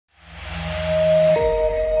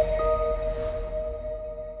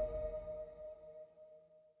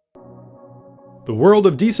The world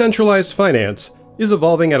of decentralized finance is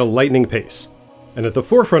evolving at a lightning pace, and at the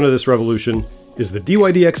forefront of this revolution is the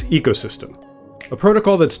dYdX ecosystem, a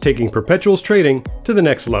protocol that's taking perpetuals trading to the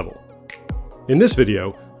next level. In this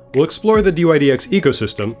video, we'll explore the dYdX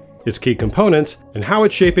ecosystem, its key components, and how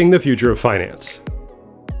it's shaping the future of finance.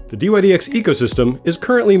 The dYdX ecosystem is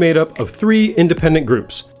currently made up of 3 independent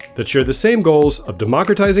groups that share the same goals of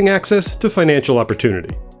democratizing access to financial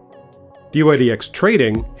opportunity. dYdX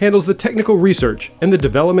Trading handles the technical research and the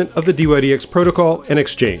development of the dYdX protocol and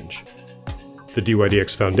exchange. The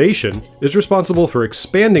dYdX Foundation is responsible for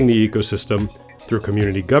expanding the ecosystem through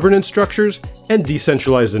community governance structures and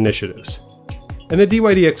decentralized initiatives. And the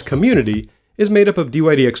dYdX community is made up of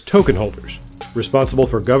dYdX token holders, responsible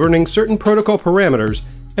for governing certain protocol parameters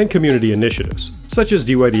and community initiatives, such as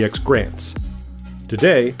dYdX grants.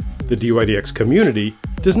 Today, the dYdX community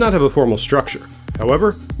does not have a formal structure.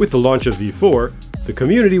 However, with the launch of V4, the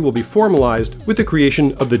community will be formalized with the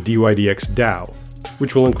creation of the dYdX DAO,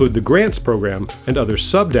 which will include the grants program and other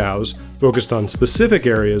SubDAOs focused on specific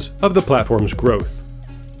areas of the platform's growth.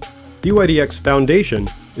 dYdX Foundation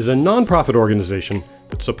is a nonprofit organization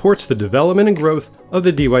that supports the development and growth of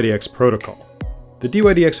the dYdX protocol. The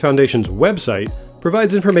dYdX Foundation's website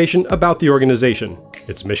provides information about the organization,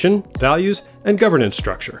 its mission, values, and governance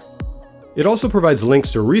structure. It also provides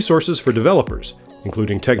links to resources for developers,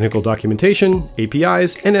 including technical documentation,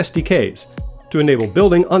 APIs, and SDKs, to enable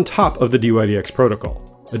building on top of the dYdX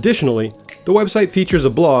protocol. Additionally, the website features a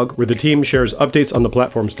blog where the team shares updates on the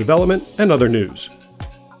platform's development and other news.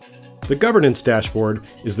 The governance dashboard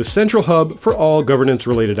is the central hub for all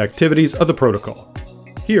governance-related activities of the protocol.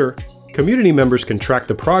 Here, community members can track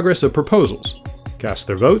the progress of proposals, cast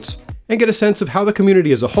their votes, and get a sense of how the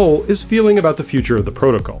community as a whole is feeling about the future of the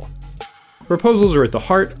protocol. Proposals are at the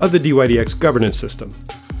heart of the dYdX governance system.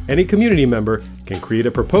 Any community member can create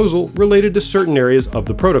a proposal related to certain areas of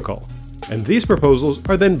the protocol, and these proposals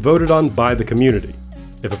are then voted on by the community.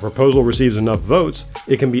 If a proposal receives enough votes,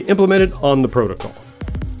 it can be implemented on the protocol.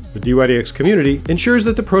 The dYdX community ensures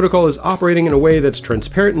that the protocol is operating in a way that's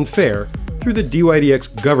transparent and fair through the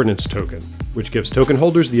dYdX governance token, which gives token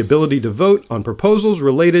holders the ability to vote on proposals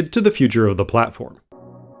related to the future of the platform.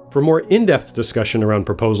 For more in-depth discussion around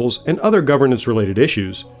proposals and other governance-related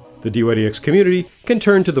issues, the dYdX community can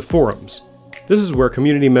turn to the forums. This is where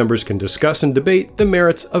community members can discuss and debate the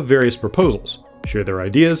merits of various proposals, share their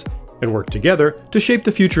ideas, and work together to shape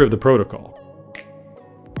the future of the protocol.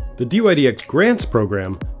 The dYdX Grants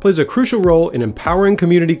program plays a crucial role in empowering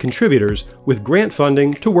community contributors with grant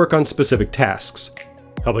funding to work on specific tasks,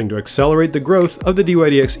 helping to accelerate the growth of the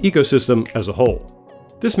dYdX ecosystem as a whole.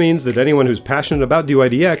 This means that anyone who's passionate about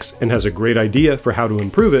dYdX and has a great idea for how to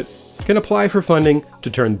improve it can apply for funding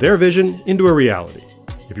to turn their vision into a reality.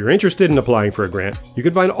 If you're interested in applying for a grant, you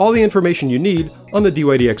can find all the information you need on the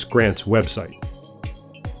dYdX Grants website.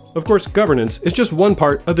 Of course, governance is just one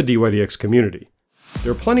part of the dYdX community.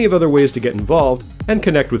 There are plenty of other ways to get involved and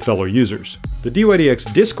connect with fellow users. The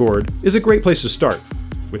dYdX Discord is a great place to start,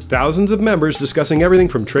 with thousands of members discussing everything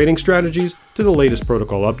from trading strategies to the latest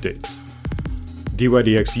protocol updates.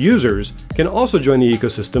 dYdX users can also join the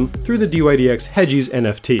ecosystem through the dYdX Hedgies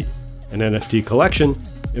NFT, an NFT collection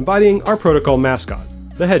embodying our protocol mascot,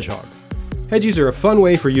 the hedgehog. Hedgies are a fun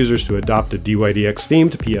way for users to adopt a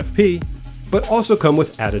dYdX-themed PFP, but also come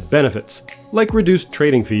with added benefits, like reduced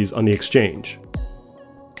trading fees on the exchange.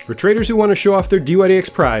 For traders who want to show off their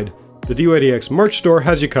dYdX pride, the dYdX merch store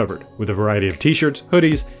has you covered, with a variety of t-shirts,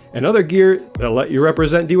 hoodies, and other gear that let you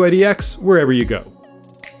represent dYdX wherever you go.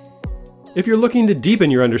 If you're looking to deepen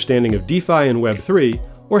your understanding of DeFi and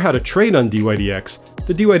Web3, or how to trade on dYdX,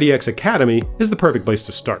 the dYdX Academy is the perfect place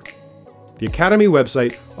to start. The Academy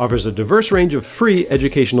website offers a diverse range of free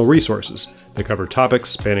educational resources that cover topics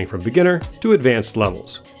spanning from beginner to advanced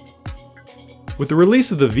levels. With the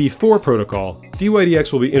release of the V4 protocol,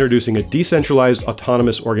 dYdX will be introducing a decentralized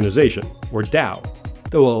autonomous organization, or DAO,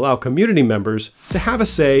 that will allow community members to have a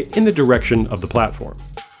say in the direction of the platform.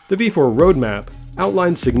 The V4 roadmap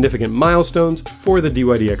outlines significant milestones for the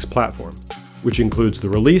dYdX platform, which includes the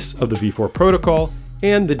release of the V4 protocol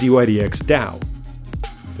and the dYdX DAO.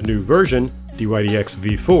 The new version, dYdX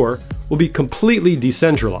V4, will be completely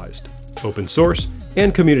decentralized, open source,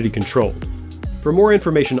 and community controlled. For more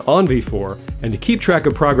information on V4 and to keep track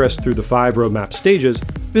of progress through the 5 roadmap stages,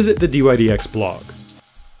 visit the dYdX blog.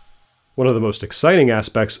 One of the most exciting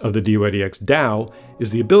aspects of the dYdX DAO is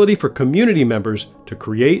the ability for community members to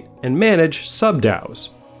create and manage SubDAOs.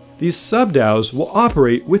 These SubDAOs will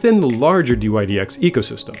operate within the larger dYdX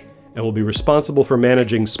ecosystem and will be responsible for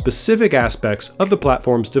managing specific aspects of the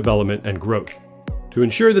platform's development and growth. To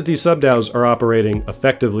ensure that these SubDAOs are operating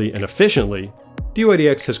effectively and efficiently,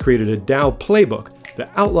 dYdX has created a DAO playbook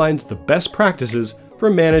that outlines the best practices for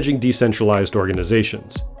managing decentralized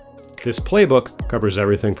organizations. This playbook covers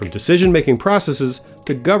everything from decision-making processes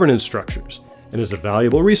to governance structures, and is a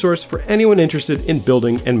valuable resource for anyone interested in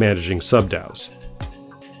building and managing SubDAOs.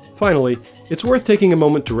 Finally, it's worth taking a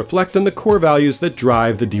moment to reflect on the core values that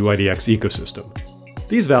drive the dYdX ecosystem.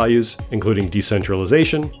 These values, including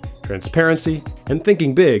decentralization, transparency, and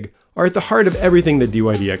thinking big, are at the heart of everything that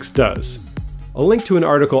dYdX does. A link to an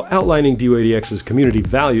article outlining dYdX's community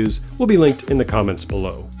values will be linked in the comments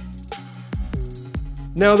below.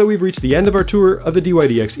 Now that we've reached the end of our tour of the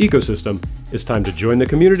dYdX ecosystem, it's time to join the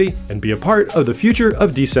community and be a part of the future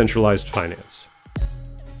of decentralized finance.